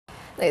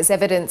There's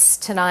evidence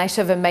tonight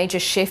of a major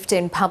shift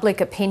in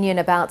public opinion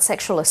about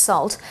sexual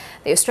assault.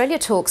 The Australia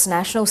Talks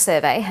national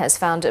survey has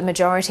found a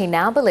majority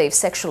now believe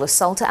sexual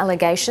assault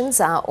allegations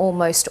are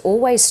almost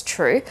always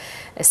true,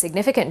 a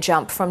significant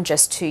jump from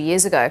just 2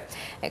 years ago.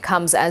 It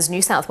comes as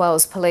New South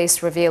Wales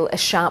police reveal a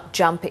sharp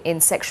jump in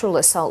sexual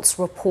assaults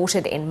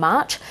reported in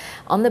March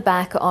on the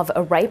back of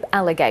a rape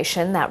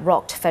allegation that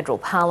rocked federal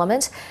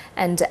parliament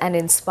and an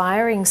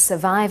inspiring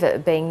survivor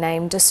being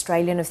named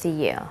Australian of the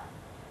Year.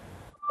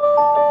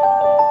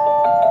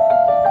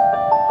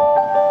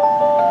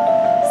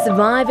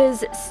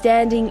 Survivors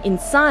standing in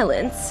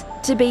silence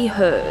to be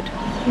heard.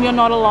 You're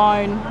not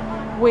alone.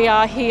 We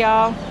are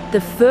here.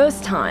 The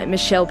first time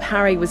Michelle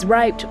Parry was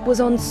raped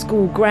was on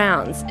school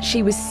grounds.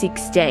 She was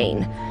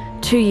 16.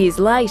 2 years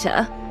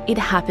later, it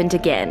happened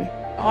again.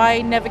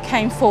 I never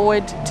came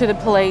forward to the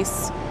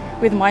police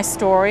with my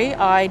story.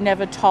 I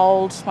never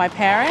told my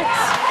parents.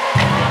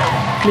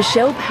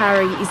 Michelle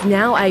Parry is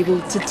now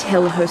able to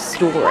tell her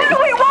story.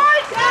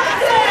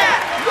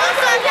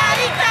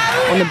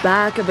 On the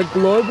back of a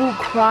global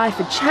cry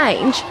for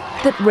change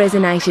that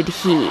resonated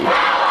here.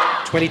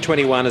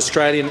 2021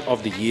 Australian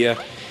of the Year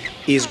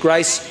is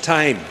Ms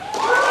Tame.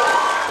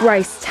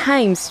 Ms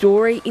Tame's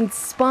story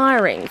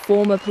inspiring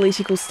former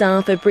political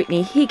staffer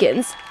Brittany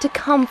Higgins to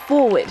come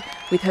forward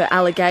with her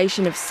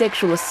allegation of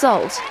sexual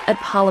assault at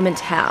Parliament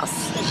House.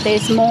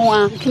 There's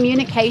more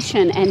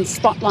communication and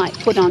spotlight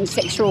put on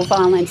sexual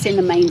violence in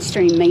the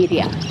mainstream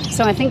media.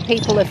 So I think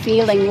people are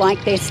feeling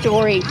like their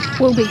story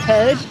will be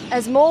heard.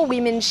 As more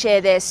women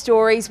share their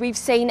stories, we've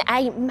seen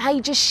a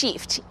major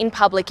shift in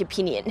public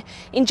opinion.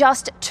 In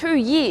just 2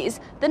 years,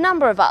 the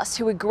number of us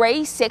who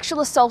agree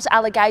sexual assault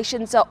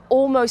allegations are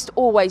almost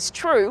always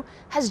true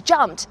has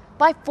jumped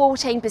by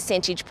 14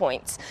 percentage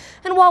points.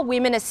 And while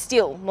women are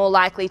still more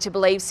likely to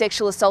believe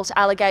sexual assault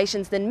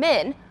allegations than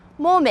men,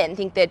 more men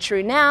think they're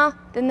true now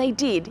than they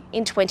did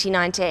in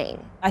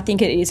 2019. I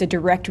think it is a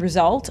direct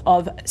result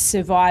of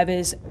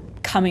survivors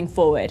coming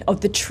forward, of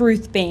the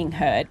truth being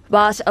heard.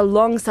 But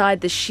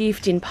alongside the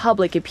shift in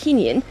public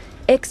opinion,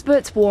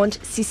 experts want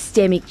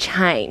systemic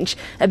change.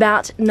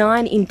 About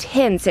 9 in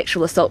 10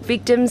 sexual assault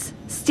victims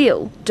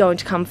still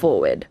don't come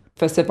forward.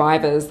 For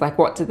survivors, like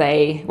what do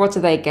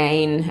they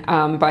gain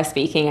by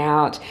speaking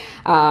out?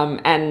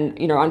 And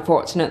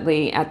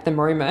unfortunately, at the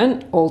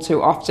moment, all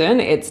too often,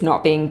 it's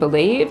not being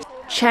believed.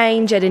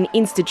 Change at an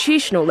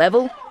institutional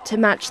level to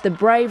match the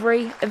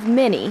bravery of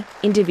many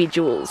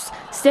individuals.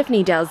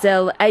 Stephanie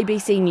Dalzell,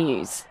 ABC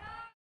News.